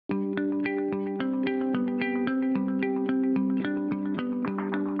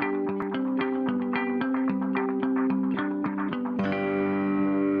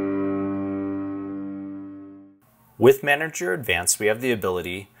With Manager Advanced, we have the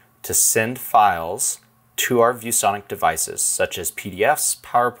ability to send files to our ViewSonic devices, such as PDFs,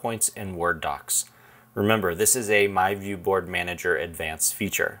 PowerPoints, and Word docs. Remember, this is a myViewBoard Manager Advanced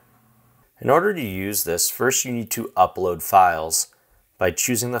feature. In order to use this, first you need to upload files by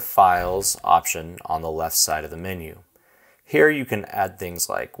choosing the Files option on the left side of the menu. Here you can add things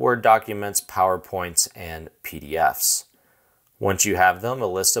like Word documents, PowerPoints, and PDFs. Once you have them, a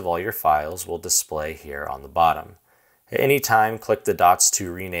list of all your files will display here on the bottom. At any time, click the dots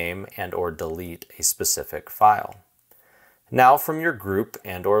to rename and or delete a specific file. Now from your group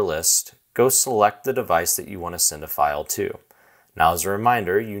and or list, go select the device that you want to send a file to. Now as a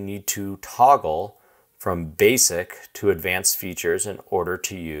reminder, you need to toggle from basic to advanced features in order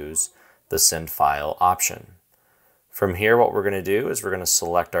to use the send file option. From here, what we're going to do is we're going to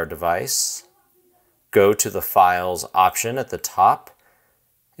select our device, go to the Files option at the top,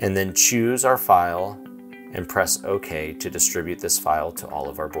 and then choose our file and press OK to distribute this file to all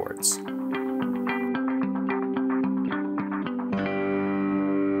of our boards.